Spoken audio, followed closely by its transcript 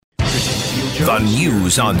The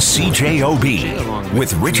news on CJOB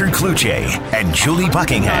with Richard Kluche and Julie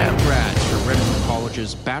Buckingham. Grads for Redmond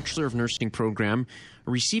College's Bachelor of Nursing program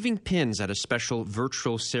are receiving pins at a special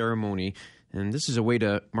virtual ceremony, and this is a way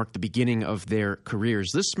to mark the beginning of their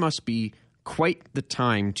careers. This must be quite the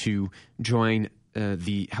time to join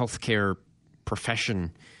the healthcare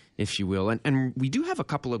profession, if you will. And we do have a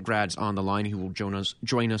couple of grads on the line who will join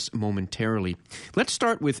us momentarily. Let's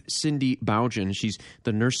start with Cindy Boughen. She's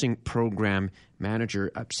the nursing program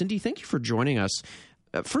manager. Cindy, thank you for joining us.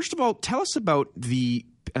 First of all, tell us about the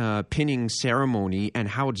pinning ceremony and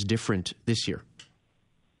how it's different this year.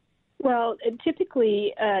 Well,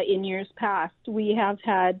 typically in years past, we have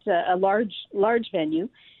had a large venue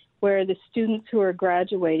where the students who are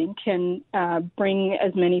graduating can bring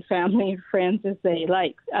as many family and friends as they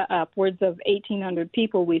like. Upwards of 1,800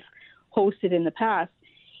 people we've hosted in the past.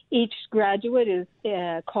 Each graduate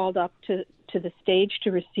is called up to the stage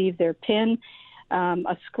to receive their pin,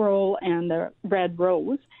 a scroll, and the red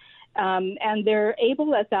rose. And they're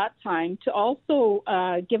able at that time to also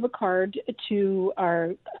give a card to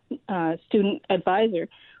our student advisor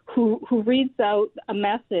who reads out a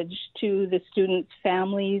message to the students'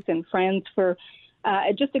 families and friends for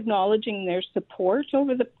just acknowledging their support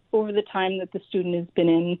over the time that the student has been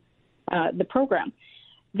in the program.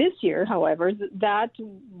 This year, however, that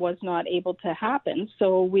was not able to happen,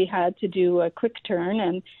 so we had to do a quick turn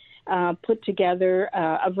and put together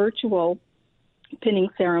a virtual pinning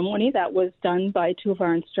ceremony that was done by two of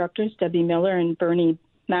our instructors, Debbie Miller and Bernie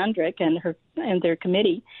Mandrick, and their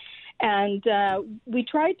committee. And we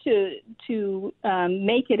tried to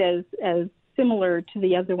make it as similar to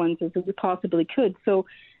the other ones as we possibly could. So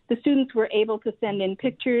the students were able to send in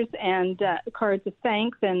pictures and cards of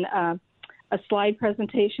thanks, and a slide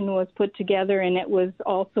presentation was put together, and it was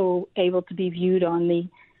also able to be viewed on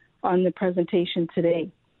the presentation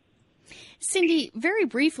today. Cindy, very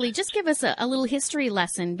briefly, just give us a little history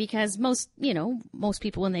lesson, because most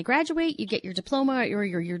people, when they graduate, you get your diploma or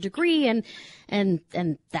your degree, and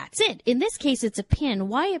that's it. In this case, it's a pin.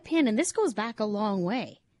 Why a pin? And this goes back a long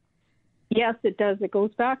way. Yes, it does. It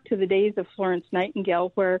goes back to the days of Florence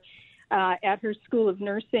Nightingale, where at her School of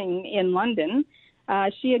Nursing in London,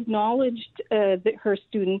 she acknowledged her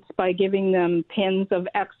students by giving them pins of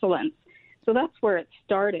excellence. So that's where it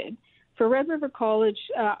started. For Red River College,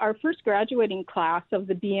 our first graduating class of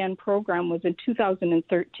the BN program was in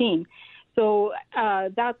 2013. So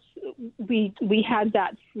we had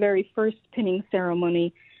that very first pinning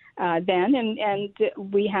ceremony then, and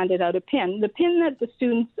we handed out a pin. The pin that the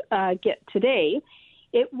students get today,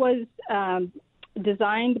 it was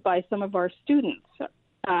designed by some of our students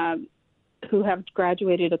who have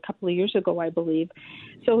graduated a couple of years ago, I believe.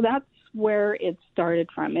 So that's where it started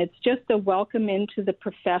from. It's just a welcome into the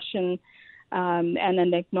profession and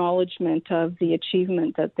an acknowledgement of the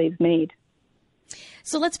achievement that they've made.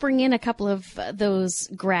 So let's bring in a couple of those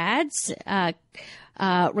grads.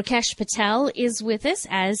 Rakesh Patel is with us,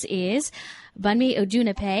 as is Bunmi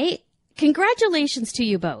Ogundipe. Congratulations to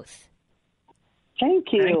you both. Thank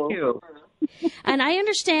you. Thank you. And I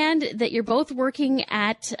understand that you're both working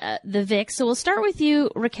at the Vic. So we'll start with you,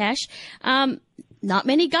 Rakesh. Not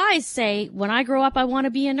many guys say, when I grow up, I want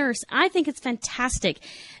to be a nurse. I think it's fantastic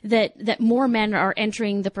that more men are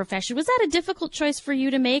entering the profession. Was that a difficult choice for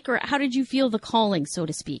you to make, or how did you feel the calling, so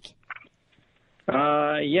to speak?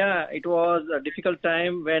 Yeah, it was a difficult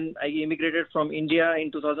time when I immigrated from India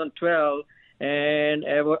in 2012, and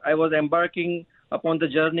I was embarking upon the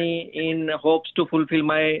journey in hopes to fulfill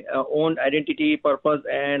my own identity, purpose,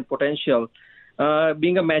 and potential.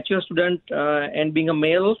 Being a mature student and being a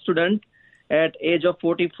male student, at age of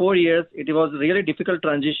 44 years, it was really difficult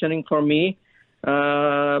transitioning for me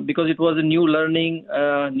because it was a new learning,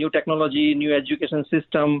 new technology, new education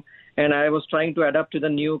system, and I was trying to adapt to the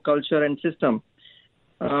new culture and system.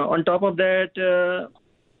 On top of that,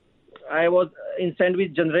 I was in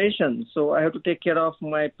sandwich generation, so I have to take care of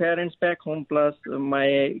my parents back home plus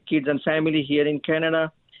my kids and family here in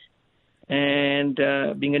Canada. And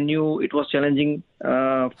being it was challenging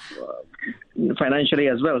financially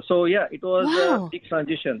as well. So, yeah, it was a big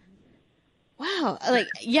transition. Wow.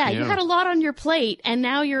 You had a lot on your plate, and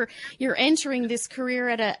now you're entering this career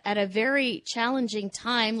at a very challenging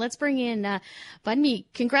time. Let's bring in Bunmi.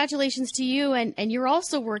 Congratulations to you, and you're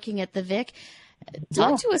also working at the Vic.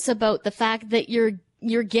 Talk to us about the fact that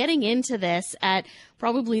you're getting into this at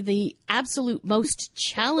probably the absolute most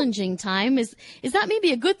challenging time. Is that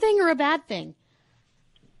maybe a good thing or a bad thing?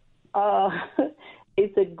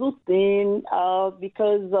 It's a good thing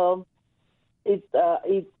because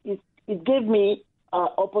it gave me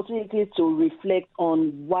opportunities to reflect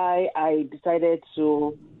on why I decided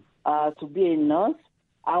to to be a nurse.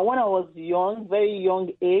 When I was young, very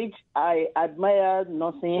young age, I admired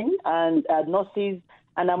nursing and nurses,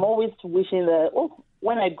 and I'm always wishing that,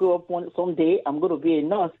 when I grow up someday, I'm going to be a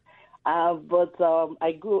nurse. But I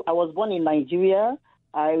was born in Nigeria.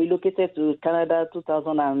 I relocated to Canada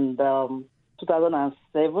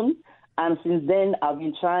 2007. And since then, I've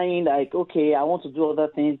been trying, I want to do other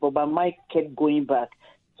things, but my mind kept going back.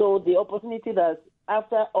 So the opportunity that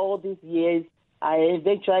after all these years, I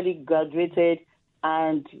eventually graduated.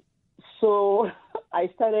 And so I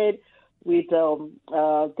started with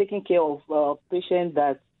taking care of patients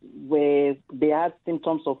that they had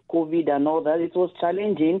symptoms of COVID and all that. It was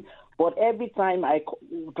challenging, but every time I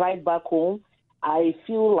drive back home, I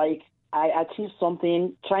feel like I achieved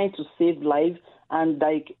something, trying to save lives. And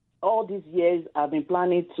like all these years, I've been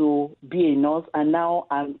planning to be a nurse, and now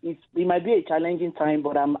it might be a challenging time,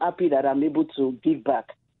 but I'm happy that I'm able to give back.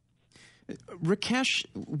 Rakesh,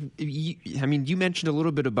 you mentioned a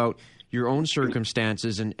little bit about your own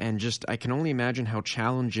circumstances, and just I can only imagine how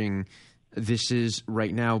challenging this is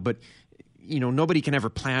right now. But, nobody can ever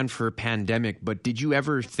plan for a pandemic. But did you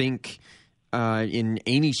ever think in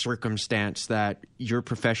any circumstance that your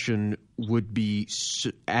profession would be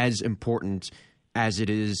as important as it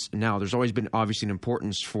is now? There's always been obviously an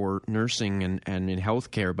importance for nursing and in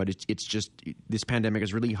healthcare, but it's just this pandemic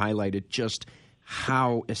has really highlighted just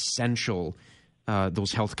how essential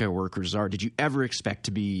those healthcare workers are. Did you ever expect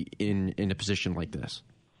to be in a position like this?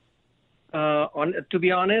 To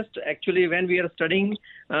be honest, actually, when we are studying,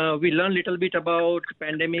 we learn a little bit about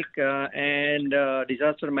pandemic and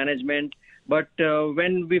disaster management. But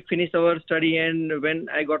when we finished our study and when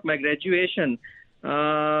I got my graduation,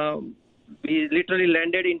 we literally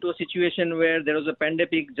landed into a situation where there was a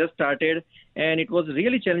pandemic just started, and it was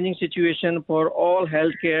really challenging situation for all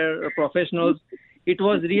healthcare professionals. It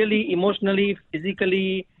was really emotionally,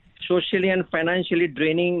 physically, socially, and financially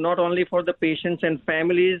draining, not only for the patients and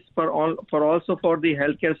families, for also for the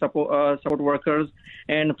healthcare support workers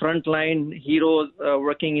and frontline heroes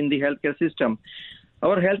working in the healthcare system.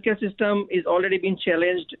 Our healthcare system is already been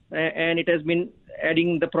challenged, and it has been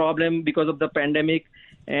adding the problem because of the pandemic.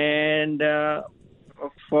 And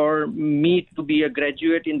for me to be a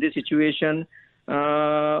graduate in this situation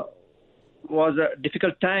was a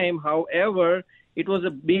difficult time. However, it was a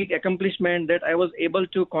big accomplishment that I was able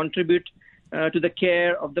to contribute to the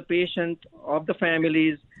care of the patient, of the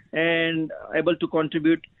families, and able to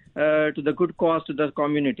contribute to the good cause to the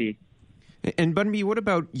community. And Bunmi, what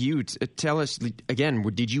about you? Tell us again,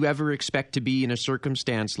 did you ever expect to be in a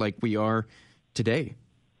circumstance like we are today?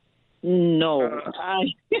 No,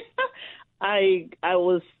 I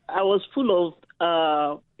was full of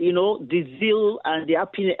the zeal and the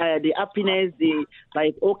happiness.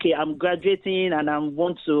 I'm graduating and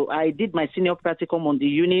I did my senior practicum on the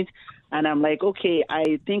unit, and I'm like, okay,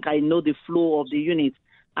 I think I know the flow of the unit.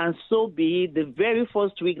 And so be it, the very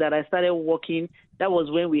first week that I started working, that was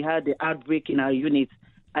when we had the outbreak in our unit,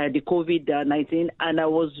 the COVID-19, and I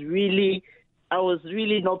was really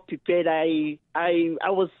not prepared. I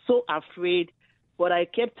was so afraid, but I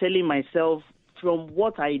kept telling myself, from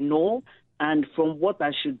what I know and from what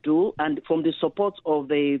I should do, and from the support of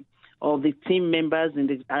the team members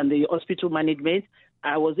and the hospital management,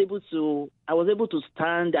 I was able to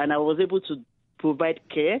stand, and I was able to provide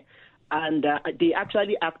care. And they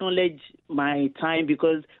actually acknowledge my time,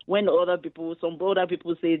 because when some other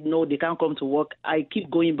people say no, they can't come to work, I keep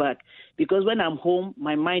going back, because when I'm home,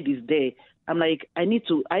 my mind is there. I'm like, I need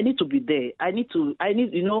to be there. I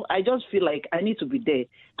just feel like I need to be there.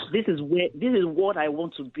 This is what I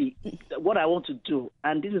want to be, what I want to do,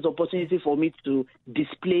 and this is opportunity for me to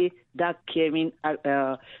display that caring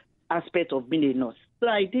aspect of being a nurse. So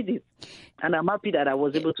I did it, and I'm happy that I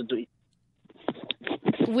was able to do it.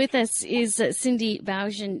 With us is Cindy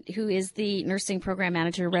Boughen, who is the nursing program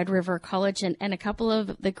manager at Red River College, and a couple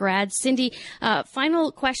of the grads. Cindy,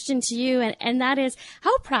 final question to you, and that is,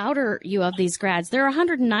 how proud are you of these grads? There are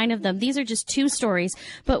 109 of them. These are just two stories.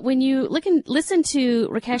 But when you listen to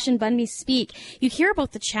Rakesh and Bunmi speak, you hear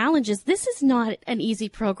about the challenges. This is not an easy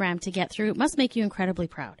program to get through. It must make you incredibly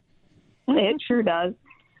proud. It sure does.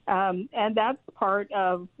 And that's part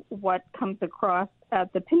of what comes across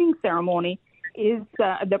at the pinning ceremony, is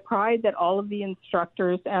the pride that all of the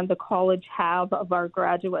instructors and the college have of our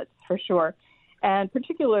graduates, for sure. And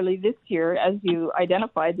particularly this year, as you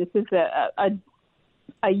identified, this is a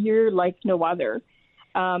year like no other.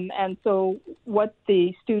 And so what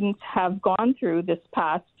the students have gone through this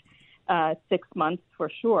past 6 months, for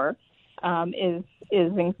sure, is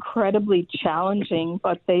incredibly challenging,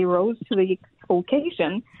 but they rose to the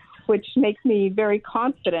occasion, which makes me very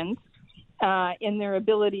confident in their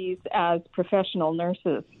abilities as professional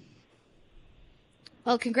nurses.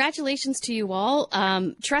 Well, congratulations to you all.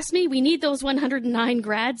 Trust me, we need those 109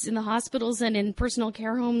 grads in the hospitals and in personal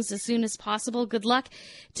care homes as soon as possible. Good luck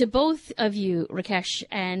to both of you, Rakesh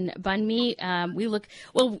and Bunmi. We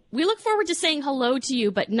look forward to saying hello to you,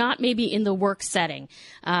 but not maybe in the work setting.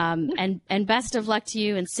 And best of luck to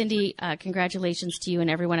you. And Cindy, congratulations to you and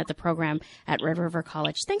everyone at the program at Red River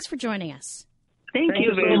College. Thanks for joining us. Thank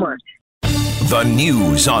you very much. The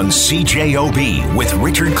news on CJOB with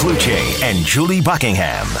Richard Kluche and Julie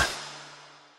Buckingham.